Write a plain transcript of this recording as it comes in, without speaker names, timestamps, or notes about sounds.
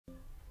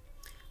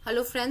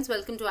Hello friends,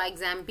 welcome to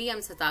iExamB. I'm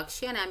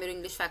Satakshi and I'm your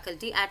English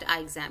faculty at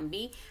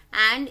iExamB.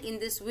 And in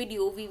this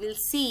video, we will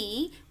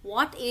see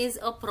what is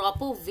a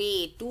proper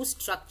way to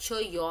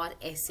structure your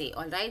essay.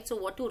 Alright, so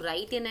what to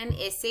write in an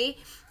essay,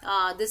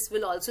 this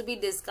will also be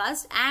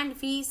discussed. And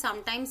we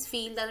sometimes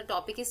feel that the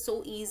topic is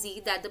so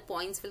easy that the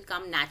points will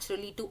come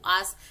naturally to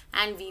us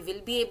and we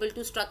will be able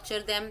to structure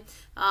them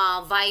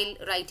while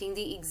writing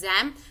the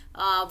exam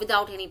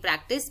without any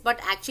practice. But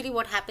actually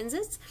what happens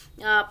is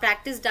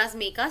practice does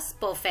make us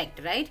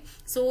perfect, right?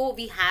 So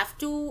we have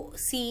to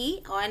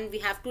see and we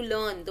have to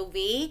learn the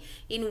way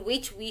in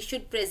which we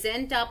should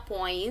present our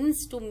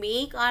points to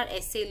make our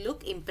essay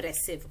look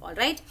impressive. All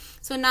right,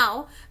 so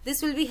now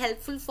this will be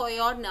helpful for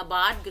your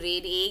NABARD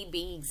Grade-A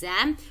B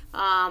exam,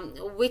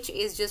 which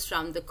is just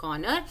around the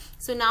corner.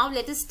 So now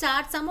let us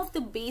start some of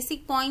the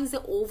basic points, the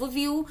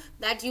overview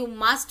that you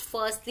must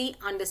firstly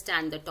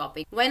understand the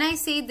topic. When I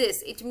say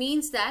this, it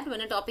means that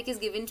when a topic is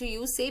given to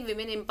you, say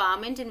women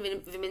empowerment and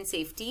women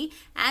safety,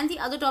 and the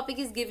other topic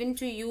is given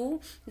to you,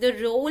 the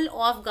role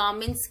of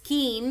government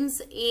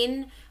schemes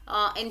in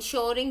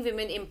ensuring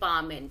women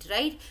empowerment,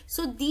 right?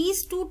 So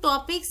these two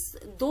topics,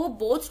 though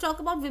both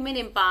talk about women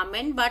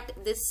empowerment, but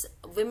this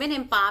women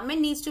empowerment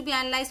needs to be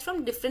analyzed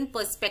from different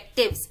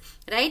perspectives,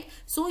 right?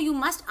 So you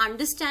must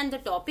understand the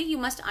topic, you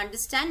must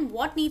understand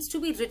what needs to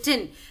be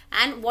written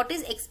and what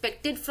is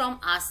expected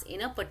from us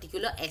in a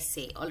particular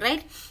essay, all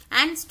right?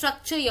 And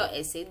structure your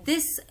essay.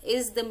 This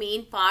is the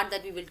main part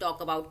that we will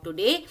talk about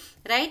today,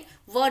 right?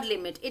 Word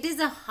limit. It is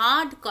a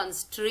hard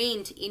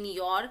constraint in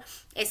your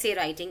essay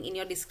writing, in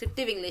your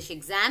descriptive English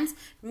exams.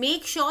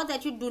 Make sure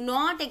that you do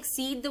not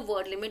exceed the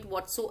word limit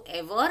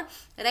whatsoever,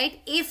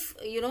 right? If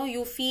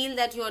you feel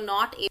that you are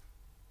not able to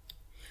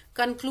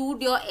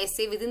conclude your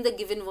essay within the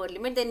given word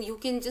limit, then you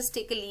can just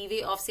take a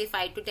leeway of say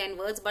 5 to 10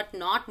 words, but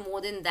not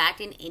more than that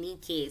in any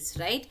case,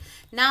 right?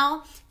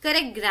 Now,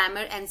 correct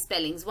grammar and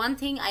spellings. One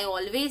thing I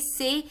always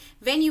say,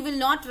 when you will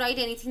not write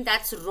anything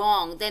that's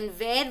wrong, then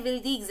where will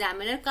the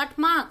examiner cut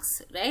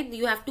marks, right?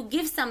 You have to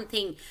give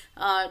something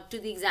to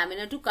the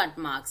examiner to cut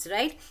marks,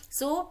 right?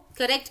 So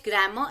correct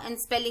grammar and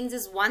spellings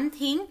is one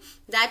thing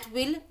that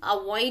will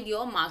avoid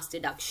your marks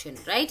deduction,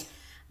 right?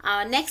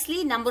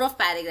 Nextly, number of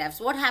paragraphs.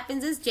 What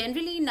happens is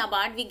generally in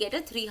NABARD we get a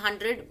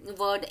 300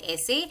 word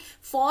essay.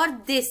 For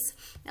this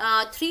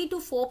 3 to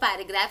 4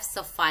 paragraphs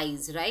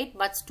suffice, right?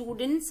 But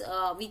students,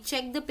 we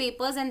check the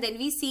papers and then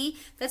we see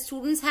that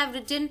students have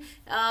written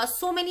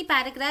so many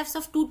paragraphs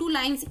of 2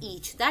 lines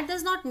each. That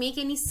does not make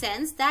any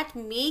sense. That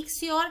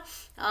makes your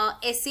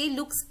essay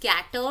look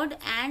scattered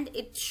and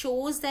it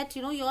shows that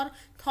your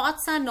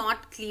thoughts are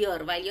not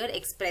clear while you're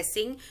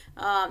expressing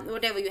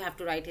whatever you have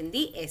to write in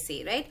the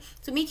essay, right?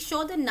 So make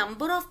sure the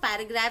number of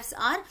paragraphs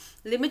are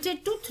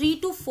limited to 3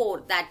 to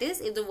 4. That is,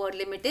 if the word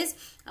limit is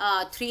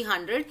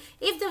 300.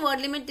 If the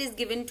word limit is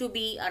given to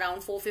be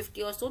around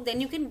 450 or so, then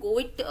you can go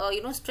it,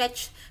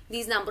 stretch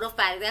these number of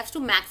paragraphs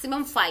to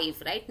maximum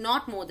 5, right?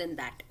 Not more than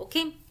that,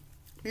 okay?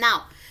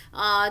 Now,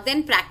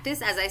 then practice.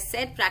 As I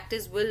said,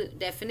 practice will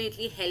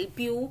definitely help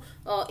you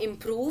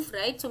improve,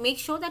 right? So make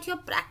sure that you're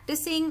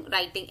practicing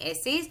writing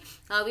essays.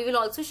 We will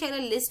also share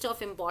a list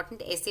of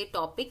important essay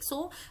topics,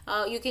 so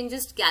you can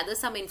just gather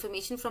some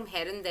information from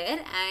here and there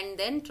and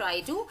then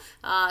try to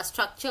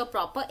structure a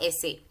proper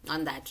essay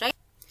on that, right?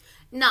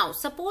 Now,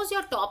 suppose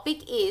your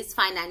topic is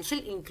financial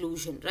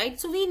inclusion, right?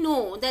 So we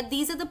know that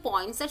these are the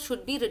points that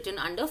should be written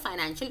under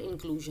financial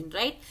inclusion,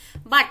 right?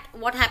 But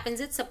what happens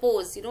is,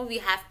 suppose,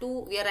 we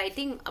are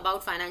writing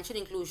about financial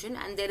inclusion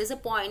and there is a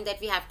point that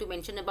we have to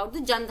mention about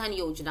the Jan Dhan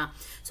Yojana.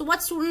 So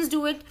what students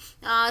do it,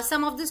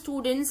 some of the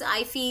students,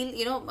 I feel,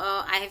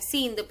 I have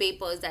seen the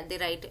papers that they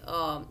write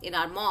in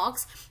our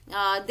mocks.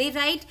 They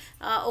write,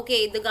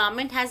 okay, the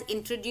government has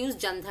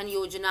introduced Jan Dhan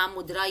Yojana,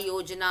 Mudra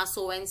Yojana,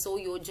 so-and-so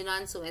Yojana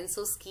and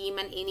so-and-so scheme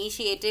and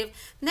initiative.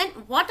 Then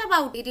what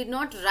about, they did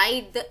not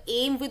write the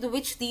aim with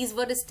which these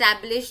were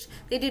established.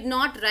 They did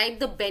not write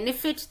the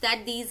benefit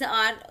that these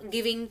are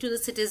giving to the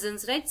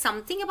citizens, right?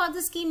 Something about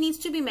the scheme needs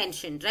to be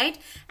mentioned, right?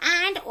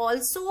 And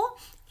also,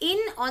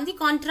 on the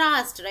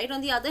contrast, right,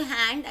 on the other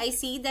hand, I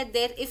see that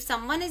there, if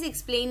someone is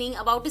explaining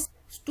about a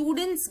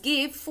students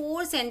give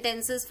 4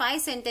 sentences,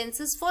 5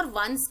 sentences for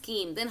one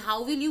scheme, then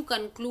how will you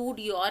conclude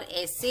your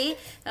essay?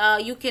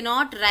 You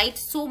cannot write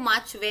so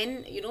much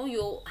when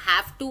you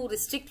have to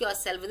restrict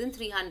yourself within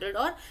 300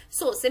 or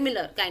so,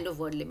 similar kind of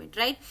word limit,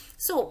 right?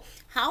 So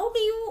how do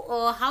you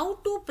how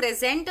to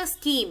present a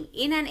scheme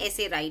in an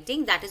essay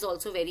writing, that is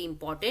also very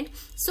important.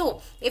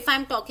 So if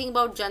I'm talking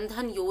about Jan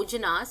Dhan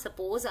Yojana,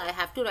 suppose I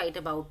have to write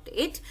about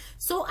it,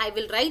 so I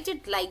will write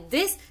it like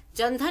this: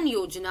 Jan Dhan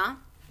Yojana,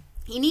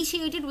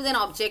 initiated with an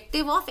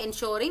objective of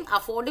ensuring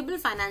affordable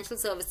financial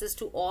services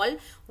to all,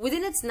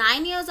 within its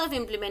 9 years of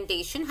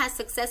implementation has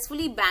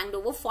successfully banked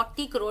over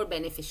 40 crore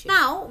beneficiaries.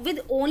 Now, with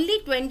only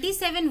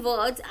 27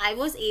 words, I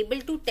was able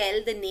to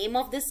tell the name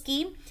of the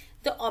scheme,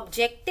 the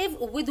objective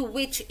with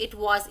which it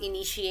was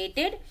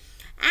initiated,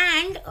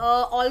 and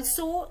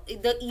also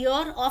the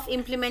year of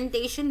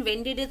implementation,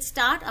 when did it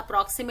start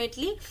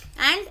approximately,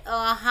 and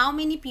how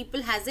many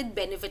people has it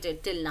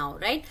benefited till now,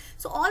 right?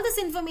 So all this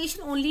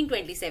information only in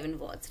 27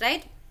 words,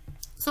 right?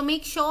 So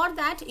make sure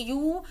that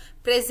you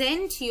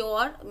present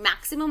your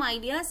maximum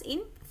ideas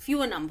in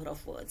fewer number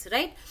of words,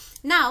 right?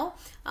 Now,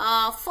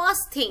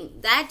 first thing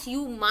that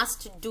you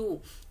must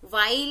do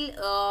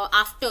while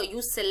after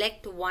you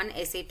select one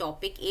essay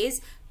topic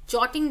is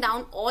jotting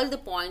down all the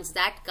points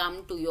that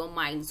come to your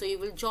mind. So you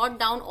will jot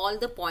down all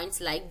the points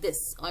like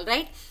this, all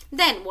right?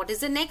 Then what is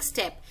the next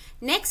step?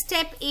 Next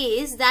step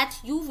is that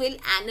you will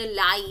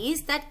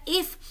analyze that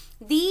if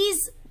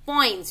these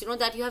points,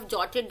 that you have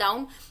jotted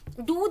down,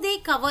 do they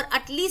cover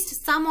at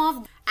least some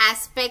of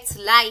aspects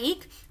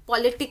like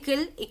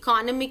political,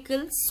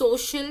 economical,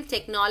 social,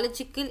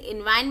 technological,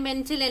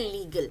 environmental and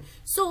legal.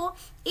 So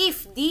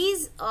if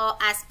these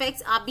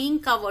aspects are being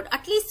covered,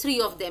 at least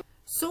 3 of them.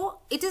 So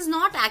it is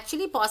not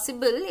actually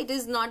possible, it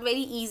is not very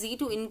easy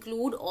to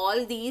include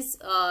all these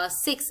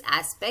 6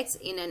 aspects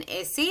in an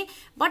essay,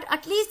 but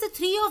at least the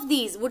 3 of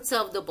these would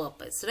serve the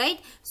purpose, right?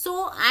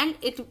 So, and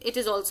it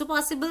is also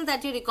possible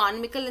that your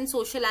economical and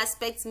social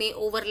aspects may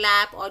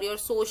overlap, or your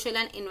social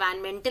and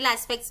environmental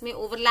aspects may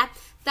overlap.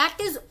 That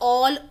is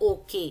all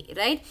okay,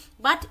 right?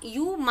 But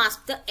you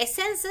must, the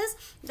essence is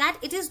that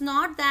it is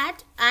not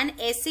that an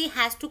essay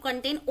has to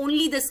contain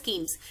only the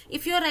schemes.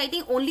 If you are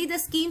writing only the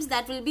schemes,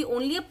 that will be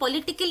only a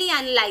politically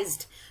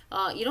analyzed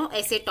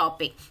essay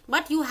topic.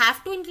 But you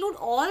have to include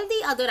all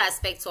the other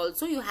aspects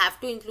also. You have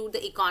to include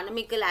the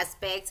economical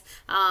aspects,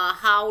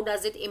 how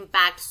does it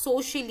impact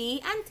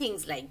socially and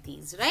things like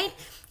these, right?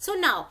 So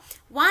now,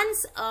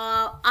 once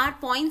our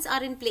points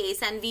are in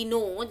place and we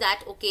know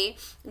that, okay,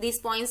 these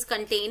points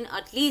contain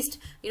at least,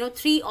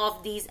 3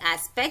 of these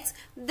aspects,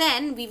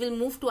 then we will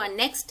move to our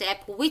next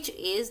step, which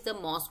is the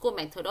Moscow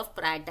method of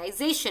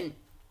prioritization.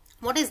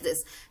 What is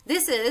this?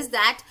 This is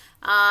that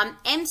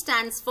M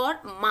stands for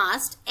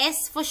must,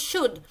 S for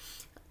should,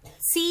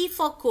 C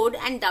for could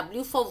and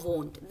W for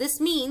won't. This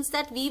means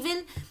that we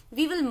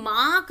will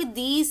mark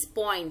these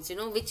points,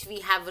 which we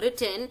have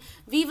written,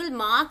 we will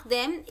mark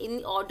them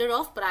in order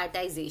of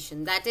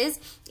prioritization. That is,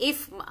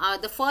 if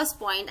the first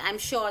point I'm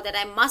sure that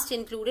I must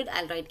include it,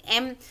 I'll write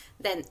M.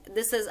 Then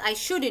this is I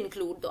should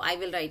include, so I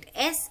will write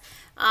S.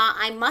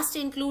 I must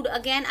include,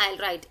 again I'll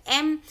write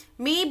M.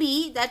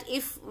 Maybe that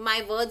if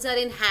my words are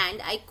in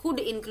hand, I could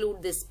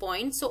include this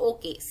point. So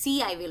okay,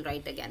 C I will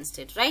write against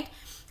it, right?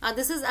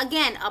 This is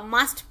again a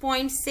must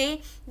point,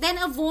 say, then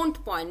a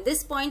won't point.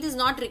 This point is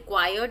not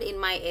required in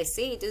my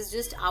essay. It is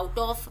just out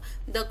of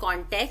the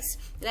context,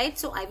 right?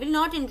 So I will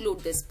not include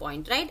this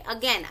point, right?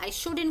 Again, I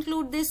should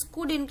include this,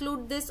 could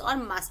include this, or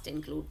must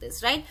include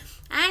this, right?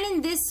 And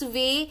in this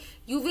way,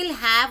 you will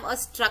have a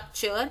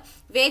structure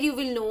where you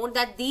will know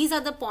that these are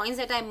the points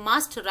that I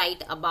must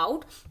write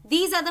about.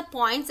 These are the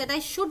points that I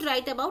should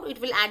write about. It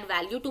will add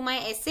value to my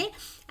essay,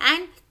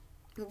 and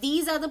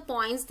these are the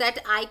points that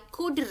I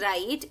could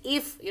write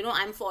if,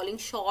 I'm falling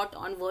short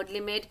on word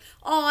limit,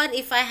 or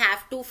if I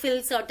have to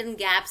fill certain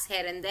gaps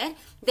here and there,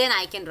 then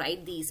I can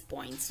write these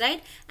points,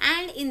 right?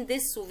 And in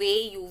this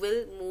way, you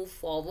will move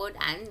forward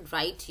and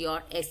write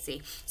your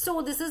essay.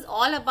 So this is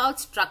all about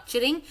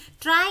structuring.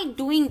 Try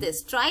doing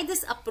this. Try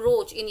this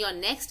approach in your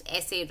next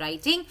essay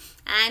writing,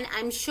 and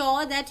I'm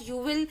sure that you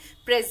will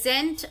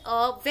present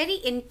a very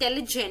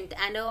intelligent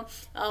and a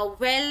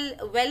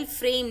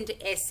well-framed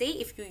essay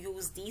if you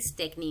use these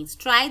techniques.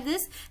 Try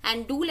this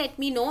and do let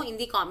me know in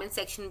the comment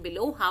section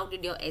below how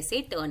did your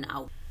essay turn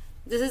out.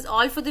 This is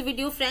all for the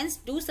video, friends.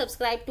 Do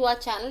subscribe to our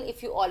channel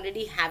if you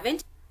already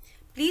haven't.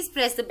 Please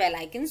press the bell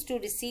icons to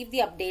receive the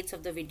updates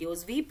of the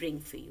videos we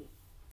bring for you.